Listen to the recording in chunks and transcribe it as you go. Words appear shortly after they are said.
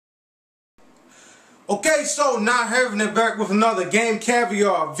Okay, so now having it back with another Game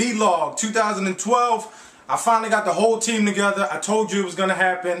Caviar Vlog 2012. I finally got the whole team together. I told you it was going to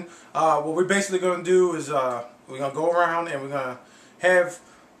happen. What we're basically going to do is we're going to go around and we're going to have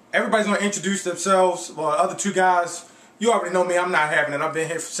everybody's going to introduce themselves. Well, the other two guys, you already know me. I'm not having it. I've been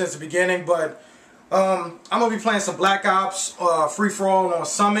here since the beginning, but I'm going to be playing some Black Ops free-for-all on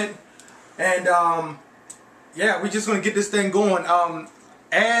Summit. And yeah, we're just going to get this thing going.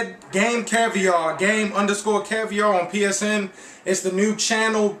 Add Game Caviar, Game_Caviar on PSN. It's the new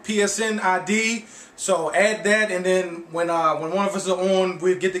channel PSN ID. So add that, and then when one of us are on,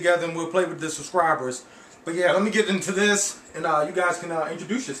 we'll get together and we'll play with the subscribers. But yeah, let me get into this, and you guys can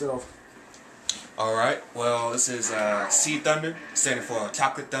introduce yourself. All right. Well, this is C Thunder, standing for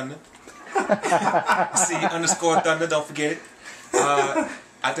Chocolate Thunder. C_Thunder. Don't forget it.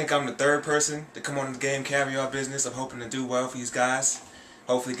 I think I'm the third person to come on the Game Caviar business. I'm hoping to do well for these guys.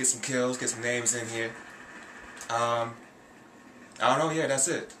 Hopefully get some kills, get some names in here. I don't know, yeah, that's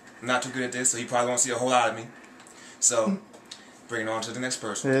it. I'm not too good at this, so you probably won't see a whole lot of me. So, bring it on to the next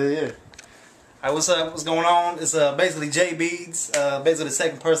person. Yeah. Alright, what's up? What's going on? It's basically J Beads, basically the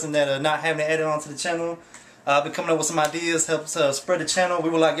second person that not having it added onto the channel. I've been coming up with some ideas, help spread the channel. We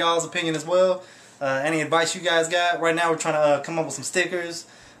would like y'all's opinion as well. Any advice you guys got? Right now we're trying to come up with some stickers,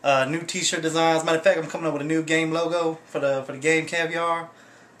 new t-shirt designs. Matter of fact, I'm coming up with a new game logo for the Game Caviar.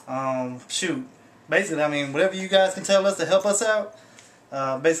 Shoot, basically, I mean, whatever you guys can tell us to help us out,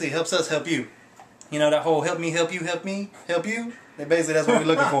 basically helps us help you. You know, that whole help me, help you, help me, help you. Basically, that's what we're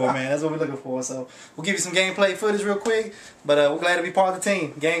looking for, man. That's what we're looking for. So we'll give you some gameplay footage real quick, but we're glad to be part of the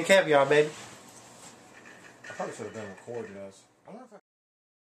team. Game Caviar, baby. I probably should have been recording us. I wonder if I